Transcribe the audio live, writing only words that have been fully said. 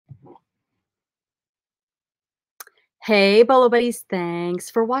Hey, Bolo buddies, thanks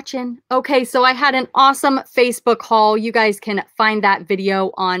for watching. Okay, so I had an awesome Facebook haul. You guys can find that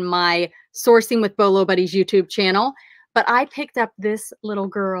video on my Sourcing with Bolo Buddies YouTube channel. But I picked up this little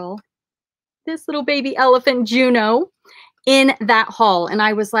girl, this little baby elephant Juno in that haul. And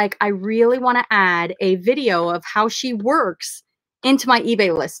I was like, I really want to add a video of how she works into my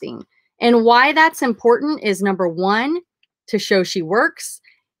eBay listing. And why that's important is number one, to show she works.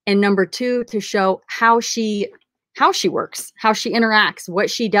 And number two, to show how she works, how she interacts,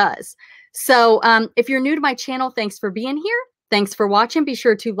 what she does. So if you're new to my channel, thanks for being here. Thanks for watching. Be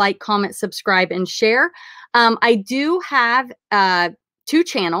sure to like, comment, subscribe, and share. I do have two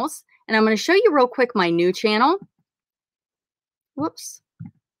channels, and I'm going to show you real quick my new channel. Whoops.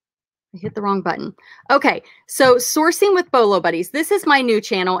 I hit the wrong button. Okay, so Sourcing with Bolo Buddies. This is my new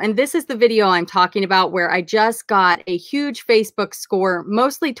channel, and this is the video I'm talking about where I just got a huge Facebook score,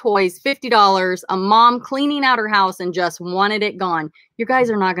 mostly toys, $50, a mom cleaning out her house and just wanted it gone. You guys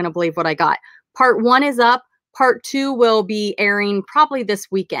are not going to believe what I got. Part 1 is up. Part 2 will be airing probably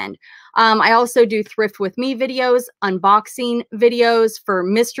this weekend. I also do Thrift with Me videos, unboxing videos for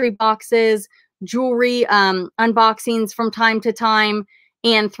mystery boxes, jewelry unboxings from time to time,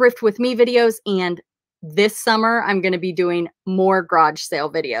 and Thrift with Me videos. And this summer, I'm going to be doing more garage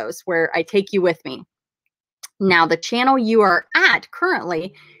sale videos where I take you with me. Now, the channel you are at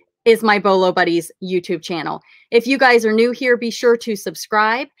currently is my Bolo Buddies YouTube channel. If you guys are new here, be sure to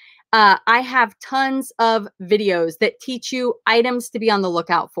subscribe. I have tons of videos that teach you items to be on the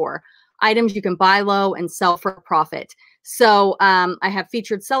lookout for, items you can buy low and sell for a profit. So I have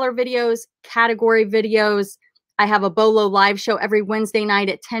featured seller videos, category videos. I have a Bolo live show every Wednesday night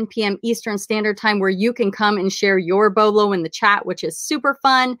at 10 p.m. Eastern Standard Time where you can come and share your Bolo in the chat, which is super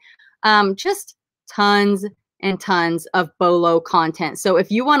fun. Just tons and tons of Bolo content. So if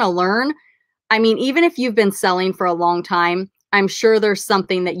you want to learn, I mean, even if you've been selling for a long time, I'm sure there's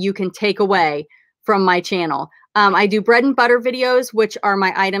something that you can take away from my channel. I do bread and butter videos, which are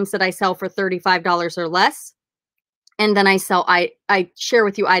my items that I sell for $35 or less. And then I share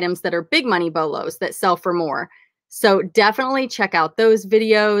with you items that are big money Bolos that sell for more. So definitely check out those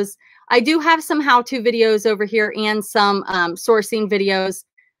videos. I do have some how-to videos over here and some sourcing videos,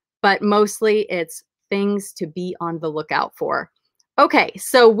 but mostly it's things to be on the lookout for. Okay,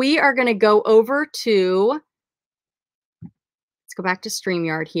 so we are going to go over to, let's go back to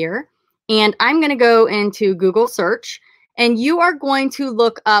StreamYard here. And I'm going to go into Google search, and you are going to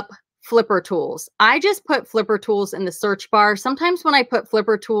look up Flipper Tools. I just put Flipper Tools in the search bar. Sometimes when I put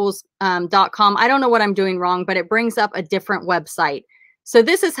flippertools.com, I don't know what I'm doing wrong, but it brings up a different website. So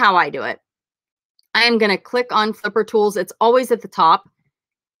this is how I do it. I am going to click on Flipper Tools. It's always at the top,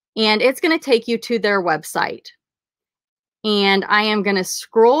 and it's going to take you to their website. And I am going to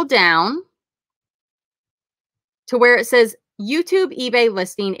scroll down to where it says YouTube eBay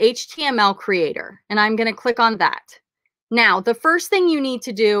listing HTML creator, and I'm going to click on that. Now, the first thing you need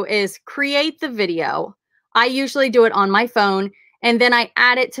to do is create the video. I usually do it on my phone, and then I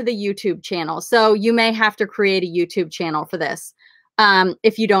add it to the YouTube channel. So you may have to create a YouTube channel for this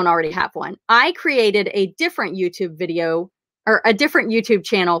if you don't already have one. I created a different YouTube video or a different YouTube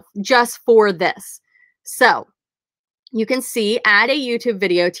channel just for this. So you can see, add a YouTube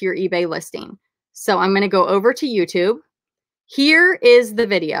video to your eBay listing. So I'm going to go over to YouTube. Here is the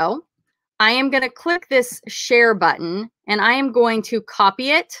video. I am going to click this share button, and I am going to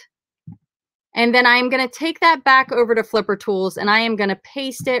copy it. And then I'm going to take that back over to Flipper Tools, and I am going to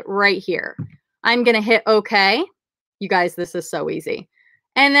paste it right here. I'm going to hit OK. You guys, this is so easy.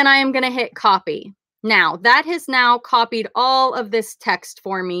 And then I am going to hit copy. Now, that has now copied all of this text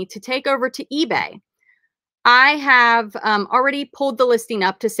for me to take over to eBay. I have already pulled the listing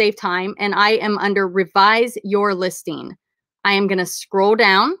up to save time, and I am under Revise Your Listing. I am going to scroll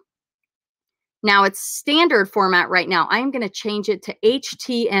down. Now it's standard format right now. I am going to change it to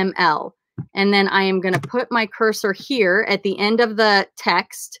HTML. And then I am going to put my cursor here at the end of the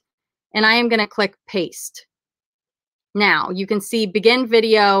text, and I am going to click paste. Now you can see begin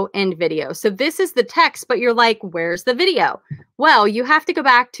video, end video. So this is the text, but you're like, where's the video? Well, you have to go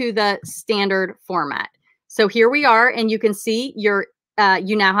back to the standard format. So here we are, and you can see you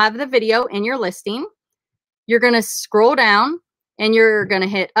now have the video in your listing. You're going to scroll down, and you're going to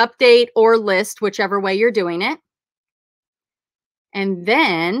hit update or list, whichever way you're doing it. And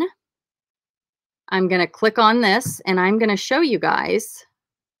then I'm going to click on this, and I'm going to show you guys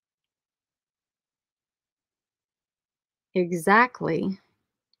exactly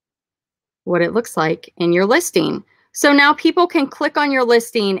what it looks like in your listing. So now people can click on your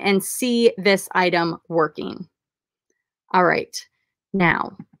listing and see this item working. All right.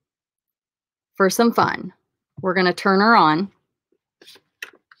 Now, for some fun, We're going to turn her on.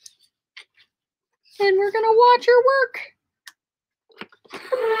 And we're going to watch her work.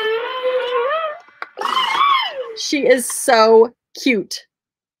 She is so cute.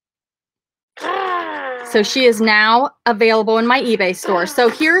 So she is now available in my eBay store. So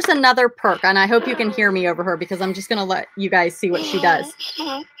here's another perk, and I hope you can hear me over her because I'm just going to let you guys see what she does.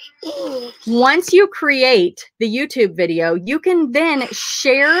 Once you create the YouTube video, you can then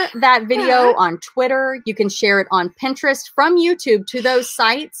share that video on Twitter. You can share it on Pinterest from YouTube to those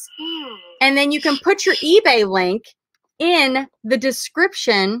sites. And then you can put your eBay link in the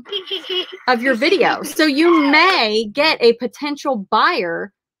description of your video. So you may get a potential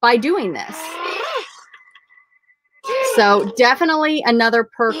buyer by doing this. So definitely another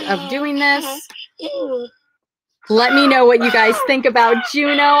perk of doing this. Let me know what you guys think about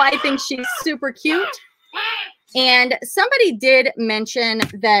Juno. I think she's super cute. And somebody did mention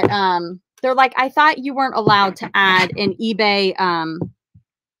that they're like, I thought you weren't allowed to add an eBay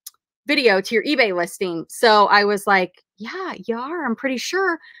video to your eBay listing. So I was like, yeah, you are, I'm pretty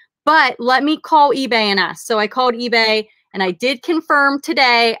sure. But let me call eBay and ask. So I called eBay and I did confirm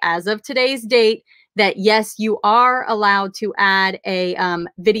today, as of today's date, that yes, you are allowed to add a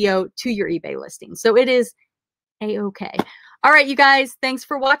video to your eBay listing. So it is a-okay. All right, you guys, thanks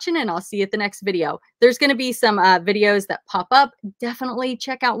for watching, and I'll see you at the next video. There's going to be some videos that pop up. Definitely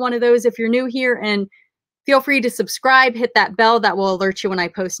check out one of those if you're new here, and feel free to subscribe, hit that bell that will alert you when I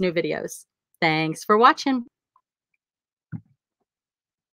post new videos. Thanks for watching.